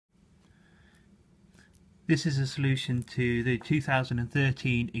This is a solution to the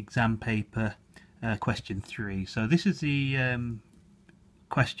 2013 exam paper question 3. So this is the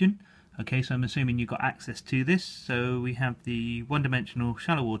question. Okay, so I'm assuming you've got access to this. So we have the one-dimensional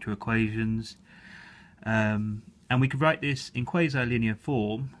shallow water equations, and we could write this in quasi-linear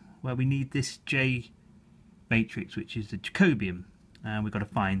form where we need this J matrix, which is the Jacobian, and we've got to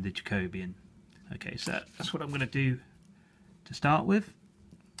find the Jacobian. Okay, so that's what I'm going to do to start with.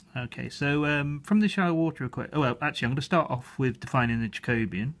 Okay, so from the shallow water equation, well, actually, I'm going to start off with defining the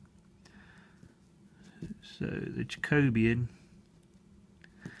Jacobian. So the Jacobian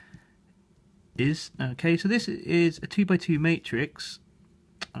is, okay, so this is a 2 by 2 matrix.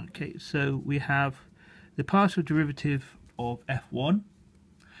 Okay, so we have the partial derivative of f1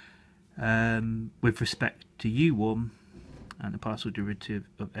 with respect to u1, and the partial derivative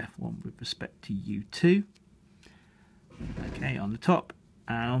of f1 with respect to u2. Okay, on the top.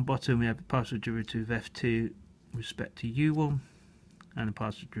 And on bottom we have the partial derivative of f2 with respect to u1 and the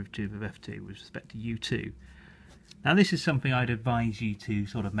partial derivative of f2 with respect to u2. Now this is something I'd advise you to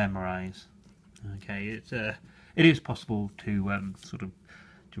sort of memorise. Okay, it is possible to sort of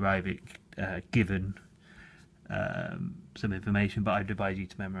derive it given some information, but I'd advise you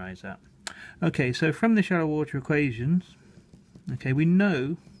to memorise that. Okay, so from the shallow water equations, okay, we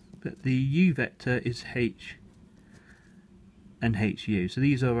know that the u vector is h and hu. So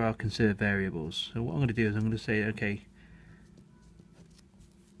these are our conserved variables. So what I'm going to do is I'm going to say, okay,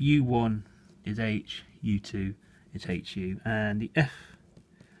 u1 is h, u2 is hu, and the f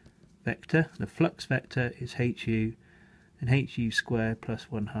vector, the flux vector, is hu, and hu squared plus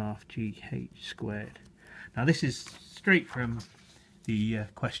 1/2 gh squared. Now this is straight from the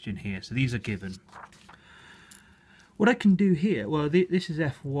question here, so these are given. What I can do here, well, this is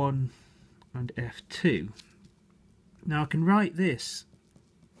f1 and f2. Now I can write this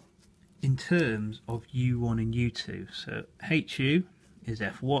in terms of u1 and u2. So hu is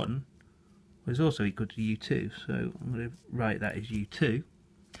f1, which is also equal to u2. So I'm going to write that as u2.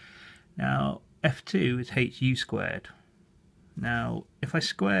 Now f2 is hu squared. Now if I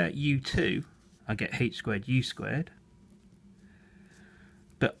square u2, I get h squared u squared.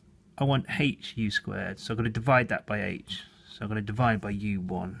 But I want hu squared, so I'm going to divide that by h. So I'm going to divide by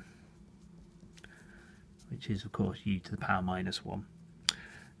u1, which is of course u to the power minus 1.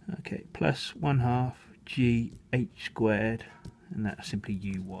 Okay, plus 1/2 gh squared, and that's simply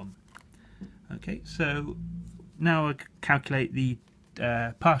u1. Okay, so now I calculate the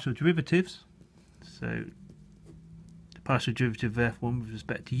partial derivatives. So the partial derivative of f1 with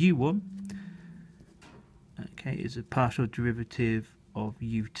respect to u1, okay, is a partial derivative of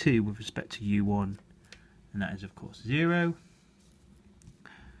u2 with respect to u1, and that is of course 0.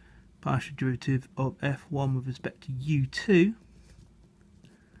 Partial derivative of f1 with respect to u2.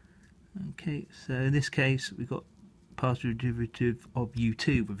 Okay, so in this case we've got partial derivative of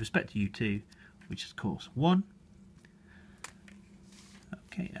u2 with respect to u2, which is of course 1.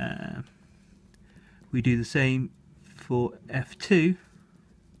 Okay, we do the same for f2.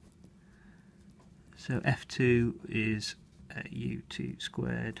 So f2 is u2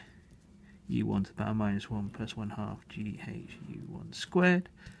 squared, u1 to the power minus 1 plus 1/2 gh u1 squared.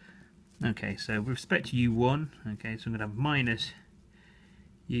 Okay, so with respect to u1, okay, so I'm going to have minus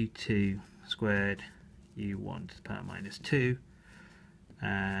u2 squared u1 to the power minus 2,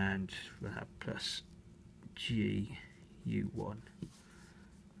 and we'll have plus g u1.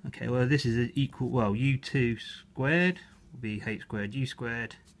 Okay, well this is equal, well, u2 squared will be h squared u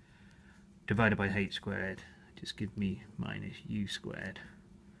squared divided by h squared, just give me minus u squared,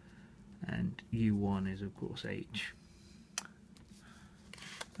 and u1 is of course h.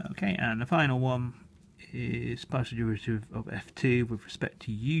 Okay, and the final one is partial derivative of f2 with respect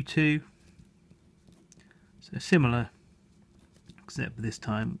to u2. So similar, except this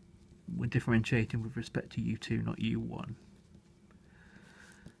time we're differentiating with respect to u2, not u1.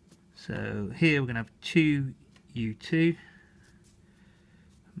 So here we're going to have 2u2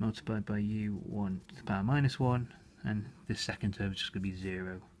 multiplied by u1 to the power minus 1, and this second term is just going to be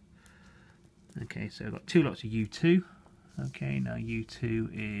 0. Okay, so I've got two lots of u2. Okay, now u2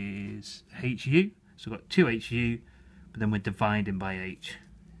 is hu, so we've got 2hu, but then we're dividing by h.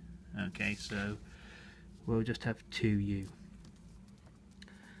 Okay, so we'll just have 2u.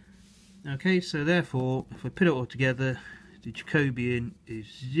 Okay, so therefore, if we put it all together, the Jacobian is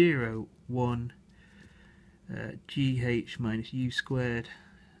 0, 1, gh minus u squared,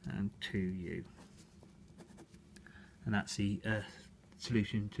 and 2u. And that's the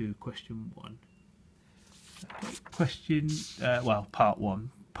solution to question 1. Okay, question, well, part 1.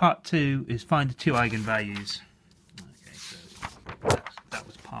 Part 2 is find the two eigenvalues. Okay, so that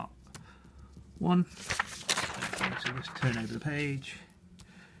was part 1. let's turn over the page.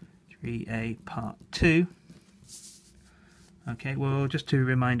 3a part 2. Okay, well, just to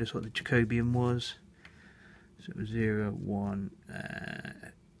remind us what the Jacobian was. So it was 0, 1,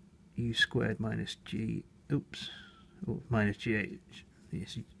 u squared minus g, minus gh,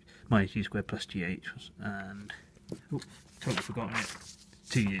 yes, minus u squared plus gh, and, totally forgotten it,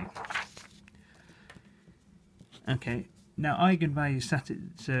 2u. Okay, now eigenvalues,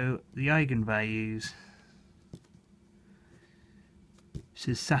 so the eigenvalues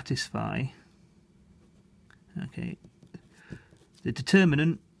says satisfy, okay, the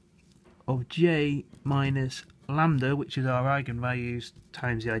determinant of j minus lambda, which is our eigenvalues,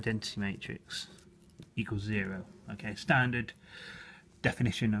 times the identity matrix, equals 0. Okay, standard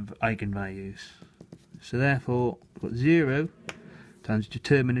definition of eigenvalues. So therefore, we've got 0 times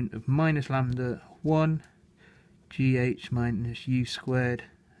determinant of minus lambda 1, gh minus u squared,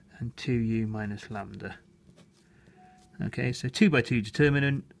 and 2u minus lambda. Okay, so 2 by 2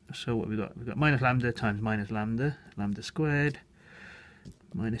 determinant. So what we've got? We've got minus lambda times minus lambda, lambda squared,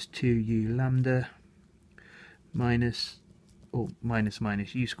 minus 2u lambda, minus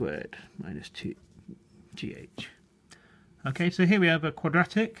u squared, minus 2gh. Okay, so here we have a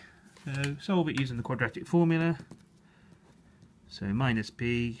quadratic. So solve it using the quadratic formula. So minus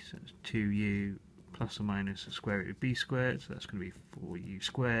b, so it's 2u plus or minus the square root of b squared, so that's going to be 4u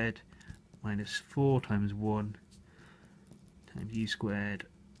squared, minus 4 times 1 times u squared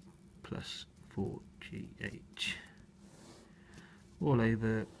plus 4gh, all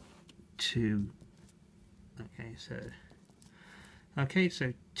over 2. Okay,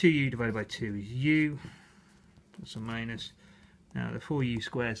 so 2u divided by 2 is u, plus or minus. Now the 4u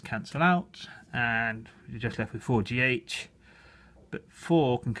squares cancel out, and we're just left with 4gh, but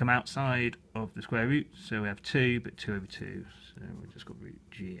 4 can come outside of the square root, so we have 2, but 2 over 2, so we've just got root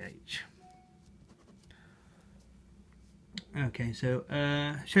gh. Okay, so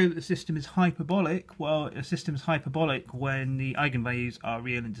show that the system is hyperbolic. Well, a system is hyperbolic when the eigenvalues are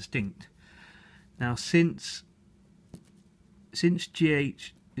real and distinct. Now, since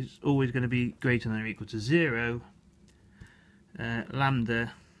gh is always going to be greater than or equal to 0,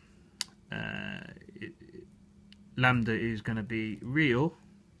 lambda is going to be real.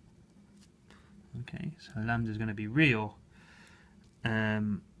 Okay, so lambda is going to be real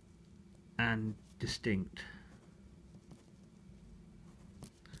and distinct.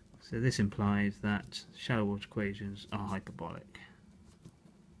 So this implies that shallow water equations are hyperbolic.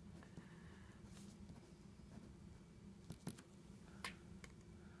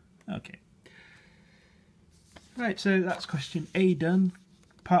 Okay. Right, so that's question A done.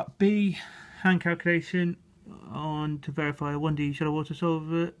 Part B, hand calculation on to verify a 1D shallow water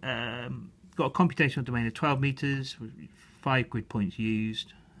solver. Got a computational domain of 12 meters, with 5 grid points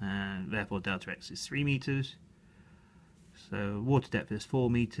used, and therefore delta x is 3 meters. So water depth is 4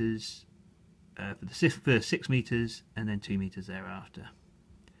 meters for the first 6 meters, and then 2 meters thereafter.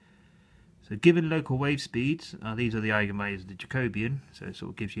 So given local wave speeds, these are the eigenvalues of the Jacobian, so it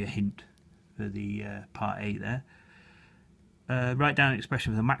sort of gives you a hint for the part A there. Write down an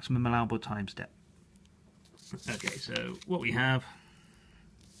expression for the maximum allowable time step. Okay, so what we have,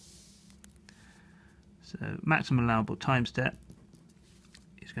 so maximum allowable time step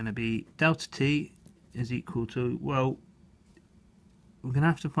is going to be delta t is equal to, well, we're going to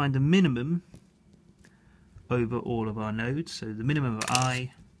have to find the minimum over all of our nodes, so the minimum of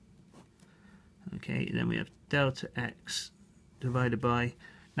I. Okay, then we have delta x divided by,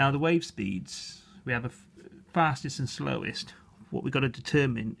 now the wave speeds, we have a fastest and slowest. What we've got to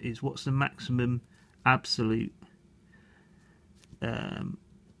determine is what's the maximum absolute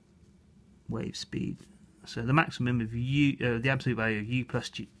wave speed. So the maximum of u, the absolute value of u plus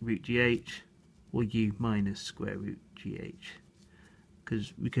root gh, or u minus square root gh,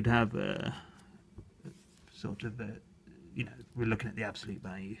 because we could have a sort of we're looking at the absolute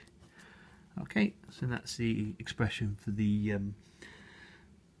value. Okay, so that's the expression for the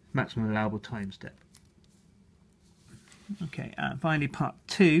maximum allowable time step. Okay, and finally part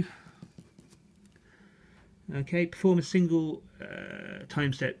 2. Okay, perform a single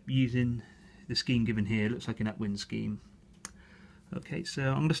time step using the scheme given here. It looks like an upwind scheme. Okay, so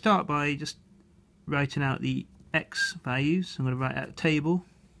I'm going to start by just writing out the x values. I'm going to write out a table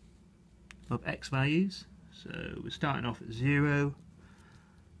of x values. So we're starting off at 0,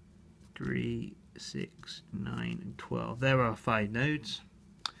 3, 6, 9 and 12. There are 5 nodes.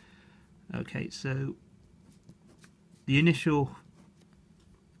 Okay, so the initial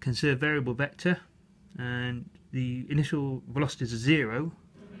conserved variable vector, and the initial velocities are 0,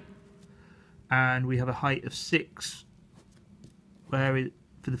 and we have a height of 6 for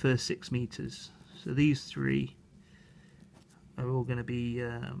the first 6 meters. So these 3 are all going to be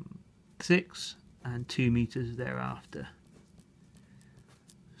 6 and 2 meters thereafter.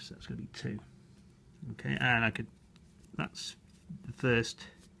 So that's going to be 2. Okay, and I could, that's the first,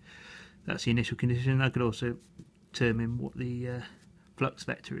 that's the initial condition. I could also determine what the flux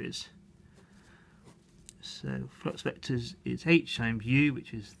vector is. So flux vectors is h times u,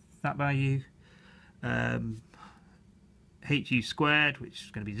 which is that value, hu squared, which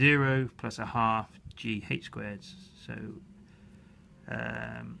is going to be 0, plus a half gh squared. So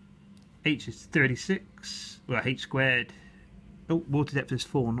h is 36, well, h squared, oh, water depth is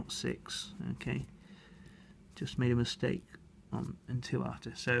 4, not 6, okay, just made a mistake on until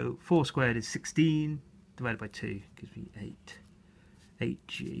after. So 4 squared is 16, divided by 2 gives me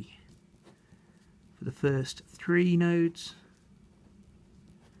 8g. For the first 3 nodes,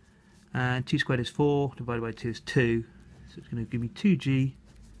 and 2 squared is 4, divided by 2 is 2, so it's going to give me 2g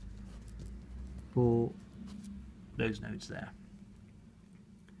for those nodes there.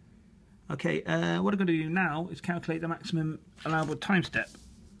 Okay, what I'm going to do now is calculate the maximum allowable time step.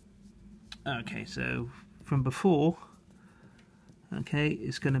 Okay, so from before, okay,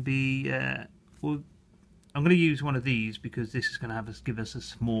 it's going to be, well, I'm going to use one of these because this is going to give us a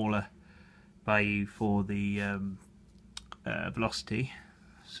smaller value for the velocity.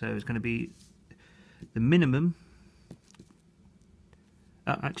 So it's going to be the minimum.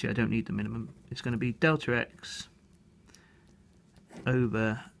 Actually, I don't need the minimum. It's going to be delta x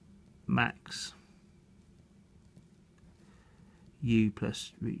over max u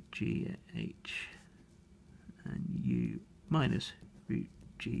plus root g h and u minus root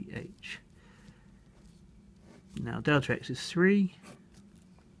g h. Now delta x is 3,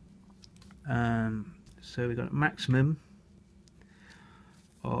 so we've got a maximum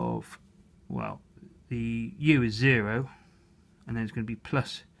of, well, the u is 0, and then it's going to be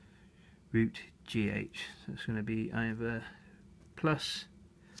plus root gh, so it's going to be either plus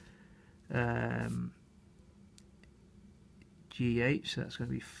gh, so that's going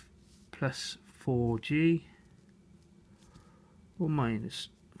to be plus 4g, or minus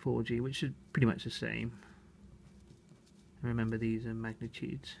 4g, which is pretty much the same. Remember, these are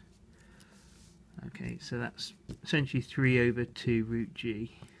magnitudes. Okay, so that's essentially 3 over 2 root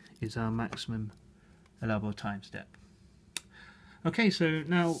g is our maximum allowable time step. Okay, so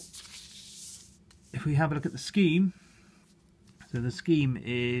now if we have a look at the scheme, so the scheme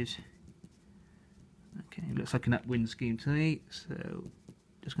is, okay, it looks like an upwind scheme to me, so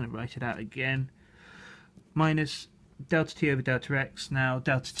just going to write it out again. Minus delta t over delta x. Now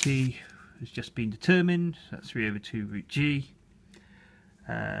delta t has just been determined, so that's 3 over 2 root g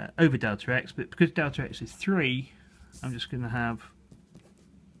over delta x, but because delta x is 3, I'm just going to have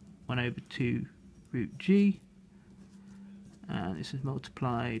 1 over 2 root g, and this is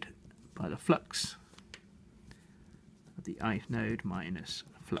multiplied by the flux of the ith node minus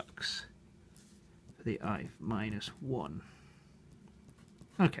flux for the ith minus 1.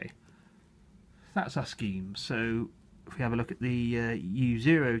 Okay, that's our scheme. So if we have a look at the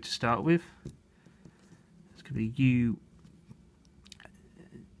u0 to start with, it's going to be u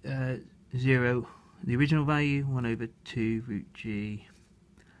 0, the original value, 1 over 2 root g.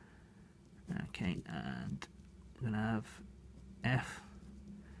 Okay, and we're going to have f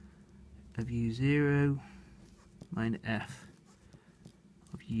of u0 minus f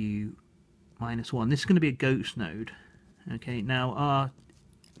of u minus 1. This is going to be a ghost node. Okay, now our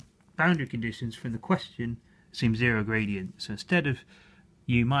boundary conditions from the question seem 0 gradient, so instead of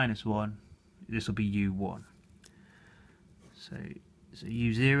u minus 1, this will be u1. So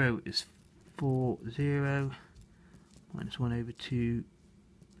u0 is 4, 0 minus 1 over 2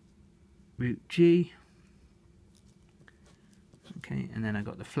 root g. Okay, and then I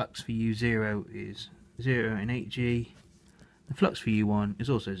got the flux for u0 is 0 in 8g. The flux for u1 is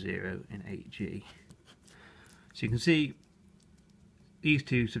also 0 in 8g. So you can see these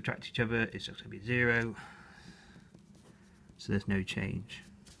two subtract each other, it's just going to be 0. So there's no change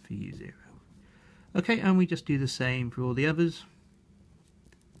for u0. Okay, and we just do the same for all the others.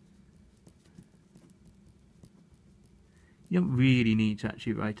 You don't really need to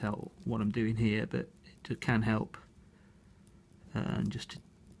actually write out what I'm doing here, but it can help just to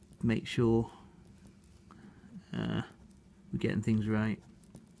make sure we're getting things right.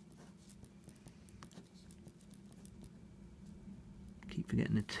 Keep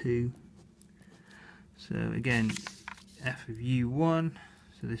forgetting the 2. So again, f of u1,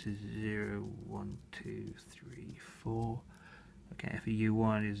 so this is 0, 1, 2, 3, 4. Okay, f of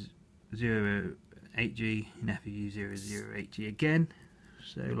u1 is 0, 8g, and f of u0 is 0, 8g again.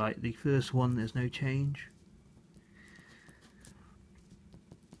 So like the first one, there's no change.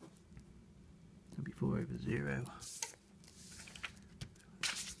 It'll be 4 over 0.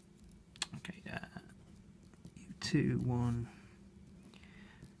 U2 1,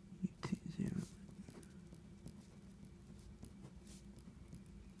 U2 0.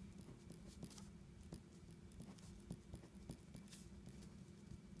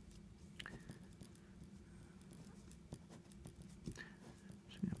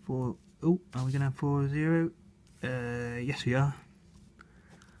 So oh, are we going to have 4 0? Yes we are.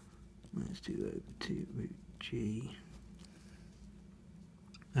 Minus 2 over 2 root G.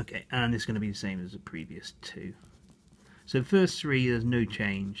 Okay, and it's going to be the same as the previous two. So the first three, there's no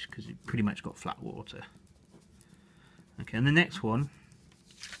change because it pretty much got flat water. Okay, and the next one,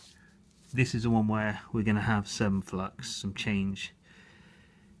 this is the one where we're going to have some flux, some change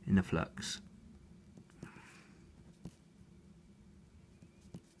in the flux.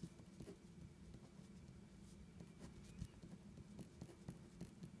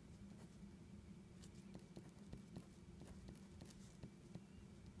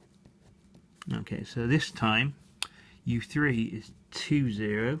 Okay, so this time U3 is 2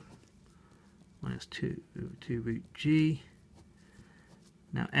 0 minus 2 over 2 root G.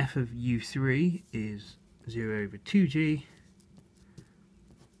 Now f of U3 is 0 over 2G,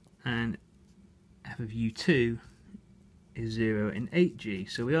 and f of U2 is 0 in 8G.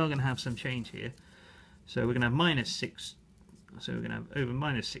 So we are going to have some change here. So we're going to have minus 6, so we're going to have over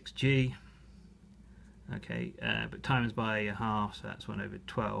minus 6G. Okay, but times by a half, so that's 1 over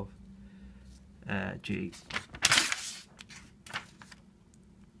 12. G.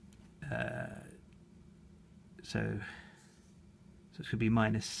 So it's going to be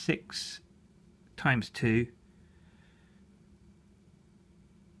minus 6 times 2.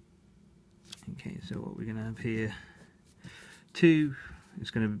 Okay, so what we're going to have here, 2 is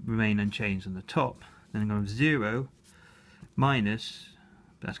going to remain unchanged on the top. Then I'm going to have 0 minus,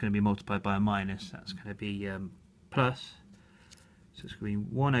 that's going to be multiplied by a minus, that's going to be plus. So it's going to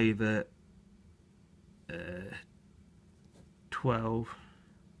be 1 over 12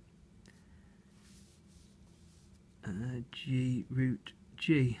 G root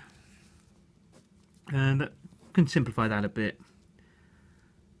G, and that can simplify that a bit.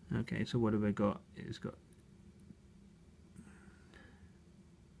 Okay, so what have I got? It's got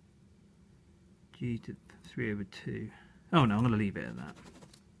G to 3 over 2. Oh no, I'm going to leave it at that.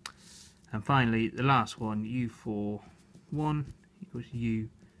 And finally, the last one, U4 1 equals U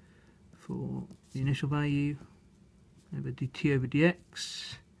for the initial value over dt over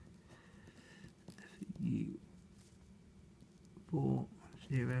dx. U4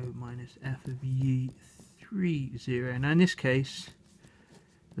 0 minus f of U3 0. Now in this case,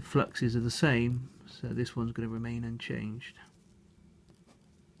 the fluxes are the same, so this one's going to remain unchanged.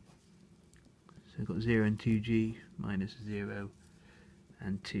 So we've got 0 and 2G minus 0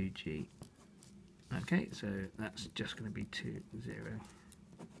 and 2G. Okay, so that's just going to be 2 0.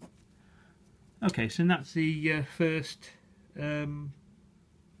 Okay, so that's the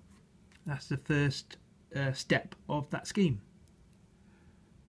first step of that scheme.